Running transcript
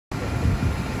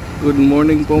Good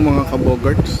morning po mga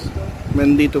kabogarts.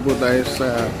 Nandito po tayo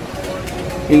sa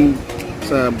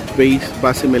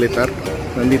base militar.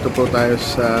 Nandito po tayo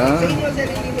sa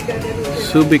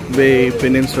Subic Bay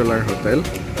Peninsular Hotel.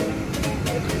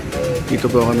 Dito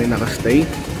po kami nakastay.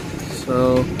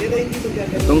 So,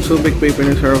 itong Subic Bay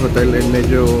Peninsular Hotel ay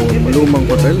medyo malumang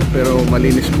hotel pero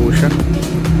malinis po siya.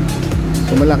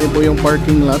 So, malaki po yung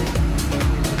parking lot.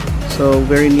 So,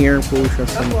 very near po siya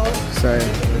sa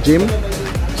gym.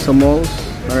 Sa malls,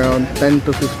 around 10 to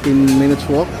 15 minutes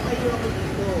walk.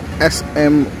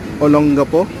 SM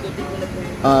Olongapo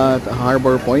at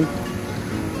Harbor Point,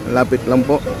 lapit lang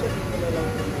po.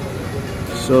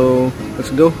 So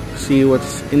let's go see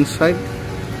what's inside.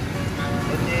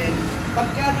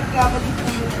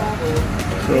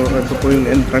 So ito po yung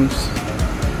entrance.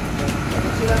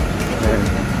 And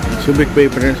Subic Bay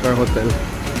Peninsular Hotel.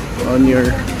 On your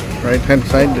right hand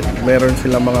side, meron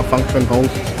sila mga function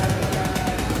halls.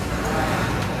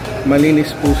 Malinis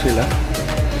po sila.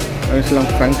 Meron silang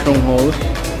function halls.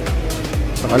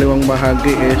 Sa kaliwang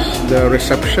bahagi is the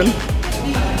reception.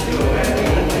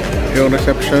 Yung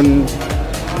reception,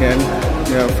 yan,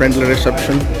 yung friendly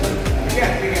reception,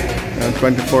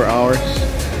 24 hours.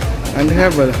 And they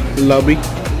have a lobby.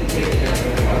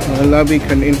 The lobby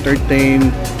can entertain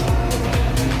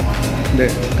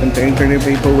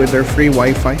people with their free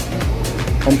Wi-Fi,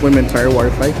 complimentary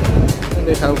Wi-Fi. And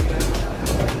they have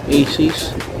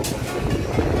ACs.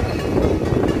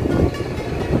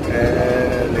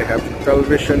 And they have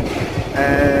television,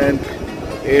 and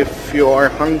if you are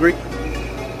hungry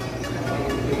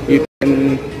you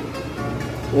can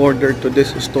order to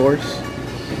these stores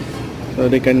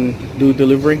so they can do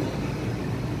delivery,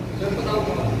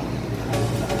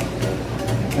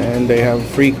 and they have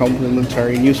free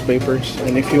complimentary newspapers.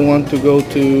 And if you want to go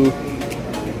to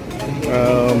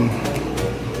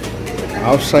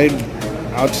outside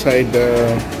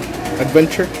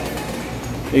adventure,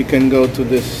 you can go to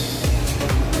this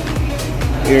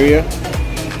area,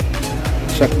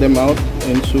 check them out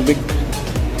in Subic.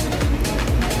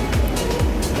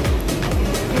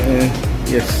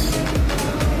 Yes,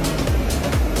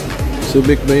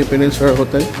 Subic Bay Peninsular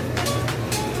Hotel.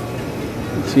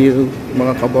 See you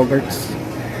mga kabogarts.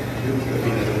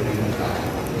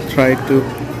 Try to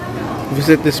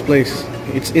visit this place.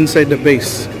 It's inside the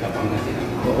base,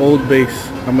 the old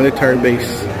base, a military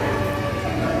base.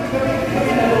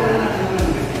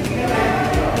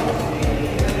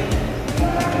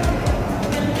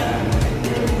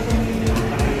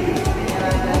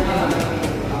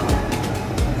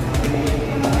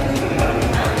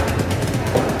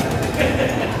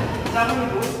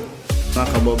 Mga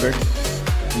kabogarts,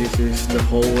 this is the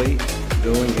hallway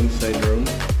going inside the room,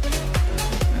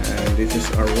 and this is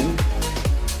our room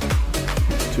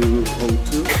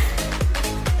 202.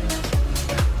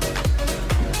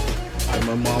 And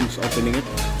my mom's opening it.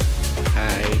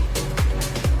 Hi.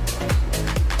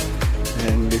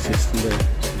 And this is the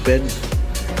bed.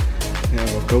 We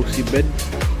have a cozy bed,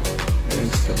 and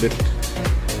it's a bit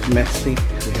messy.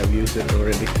 We have used it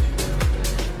already.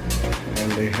 And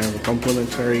they have a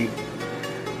complimentary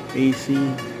AC.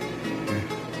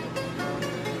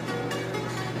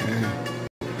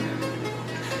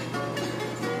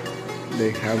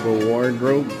 They have a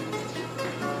wardrobe.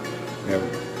 They have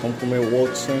complimentary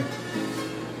water,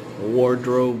 a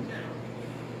wardrobe,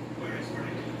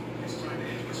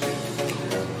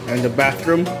 and the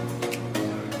bathroom.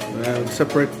 They have a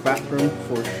separate bathroom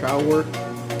for shower.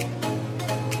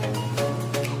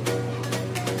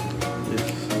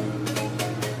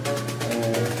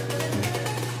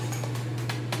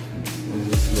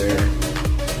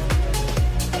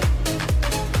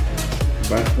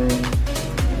 Bathroom.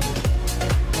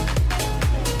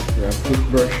 We have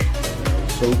toothbrush,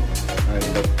 soap, and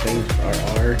the things are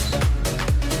ours.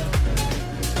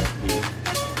 The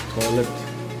toilet.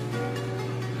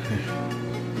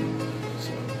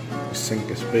 So the sink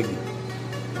is big,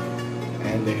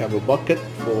 and they have a bucket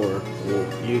for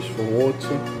use for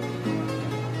water.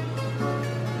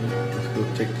 Let's go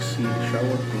take the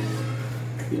shower.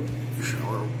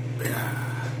 Shower.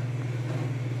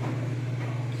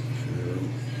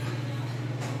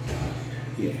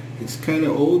 Yeah, it's kind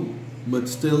of old, but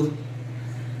still,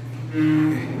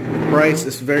 price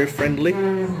is very friendly.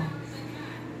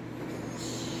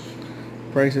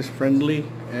 Price is friendly,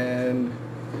 and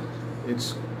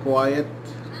it's quiet,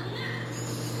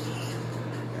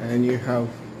 and you have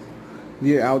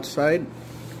view outside.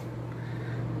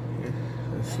 Yeah,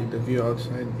 let's see the view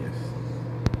outside. Yes.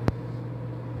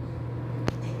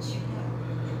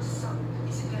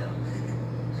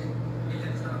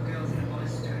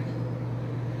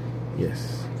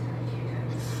 Yes.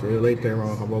 See you later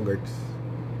mga kabogarts.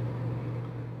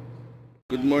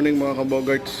 Good morning mga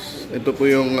kabogarts. Ito po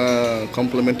yung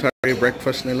complimentary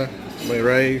breakfast nila. May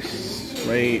rice,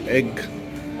 may egg,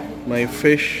 may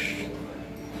fish,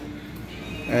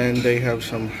 and they have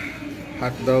some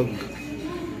hot dog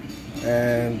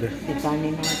and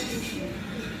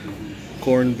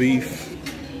corned beef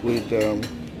with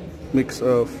mix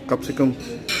of capsicum.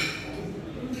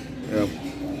 Yeah.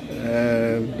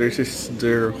 And this is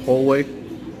their hallway.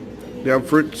 They have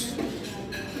fruits,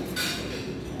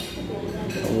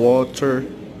 water,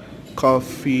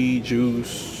 coffee,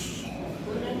 juice,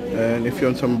 and if you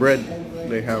want some bread,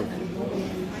 they have.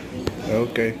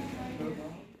 Okay.